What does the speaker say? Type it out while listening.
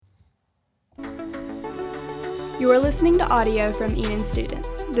You are listening to audio from Enon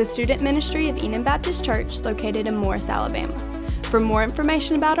Students, the student ministry of Enon Baptist Church located in Morris, Alabama. For more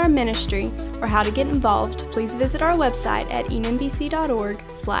information about our ministry or how to get involved, please visit our website at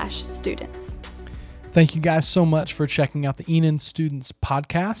enonbc.org/students. Thank you guys so much for checking out the Enon Students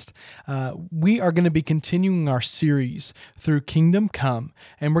podcast. We are going to be continuing our series through Kingdom Come,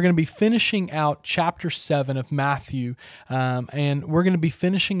 and we're going to be finishing out chapter 7 of Matthew, and we're going to be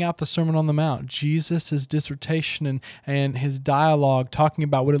finishing out the Sermon on the Mount, Jesus' dissertation and his dialogue talking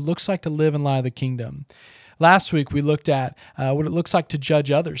about what it looks like to live in light of the kingdom. Last week, we looked at what it looks like to judge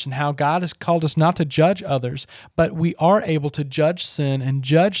others and how God has called us not to judge others, but we are able to judge sin and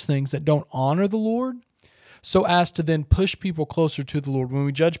judge things that don't honor the Lord so as to then push people closer to the Lord. When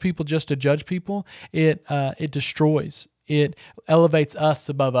we judge people just to judge people, it destroys. It elevates us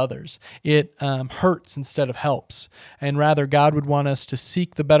above others. It hurts instead of helps. And rather, God would want us to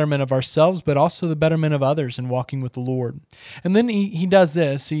seek the betterment of ourselves, but also the betterment of others in walking with the Lord. And then he does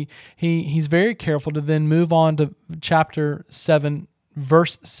this. He's very careful to then move on to chapter 7,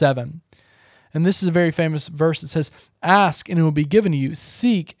 verse 7. And this is a very famous verse. It says, "Ask and it will be given to you.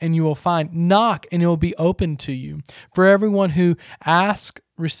 Seek and you will find. Knock and it will be opened to you. For everyone who asks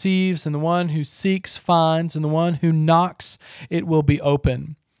receives, and the one who seeks finds, and the one who knocks it will be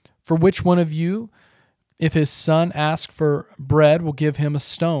open. For which one of you, if his son asks for bread, will give him a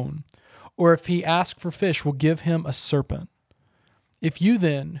stone? Or if he asks for fish, will give him a serpent? If you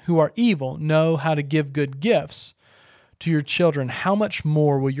then, who are evil, know how to give good gifts to your children, how much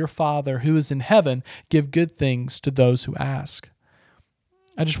more will your Father who is in heaven give good things to those who ask?"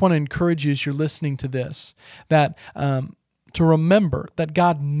 I just want to encourage you as you're listening to this, that to remember that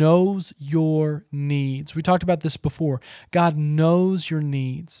God knows your needs. We talked about this before. God knows your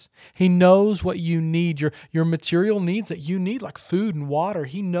needs. He knows what you need, your material needs that you need, like food and water.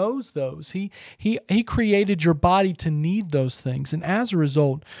 He knows those. He created your body to need those things. And as a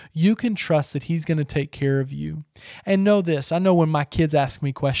result, you can trust that He's going to take care of you. And know this, I know when my kids ask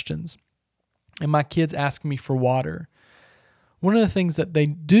me questions and my kids ask me for water, one of the things that they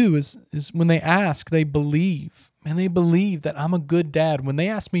do is when they ask, they believe. And they believe that I'm a good dad. When they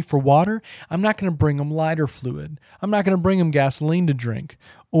ask me for water, I'm not going to bring them lighter fluid. I'm not going to bring them gasoline to drink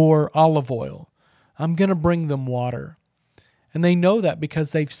or olive oil. I'm going to bring them water. And they know that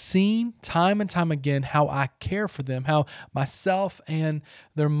because they've seen time and time again how I care for them, how myself and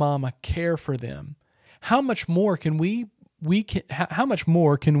their mama care for them. How much more can we be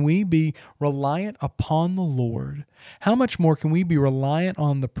reliant upon the Lord? How much more can we be reliant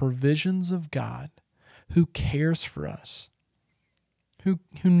on the provisions of God, who cares for us, who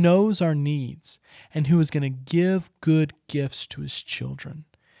knows our needs, and who is going to give good gifts to His children?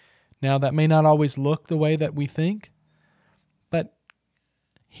 Now, that may not always look the way that we think, but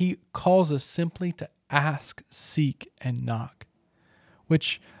He calls us simply to ask, seek, and knock,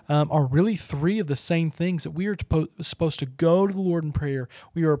 which are really three of the same things that we are supposed to go to the Lord in prayer.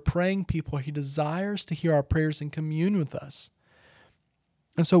 We are a praying people. He desires to hear our prayers and commune with us.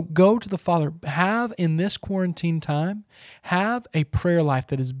 And so go to the Father. Have, in this quarantine time, have a prayer life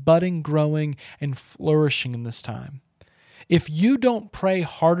that is budding, growing, and flourishing in this time. If you don't pray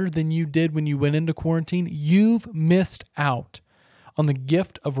harder than you did when you went into quarantine, you've missed out on the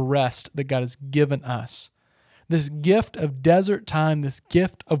gift of rest that God has given us. This gift of desert time, this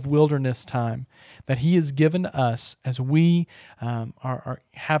gift of wilderness time that He has given to us as we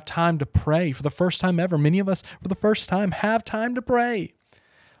have time to pray for the first time ever. Many of us, for the first time, have time to pray.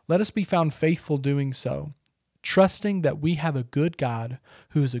 Let us be found faithful doing so, trusting that we have a good God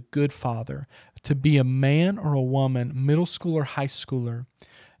who is a good Father. To be a man or a woman, middle schooler, high schooler,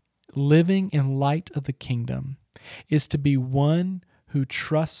 living in light of the kingdom is to be one who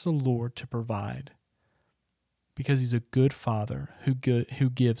trusts the Lord to provide, because He's a good Father who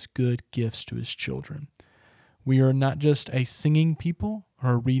gives good gifts to His children. We are not just a singing people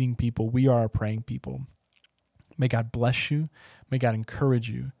or a reading people. We are a praying people. May God bless you. May God encourage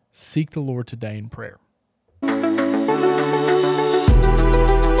you. Seek the Lord today in prayer.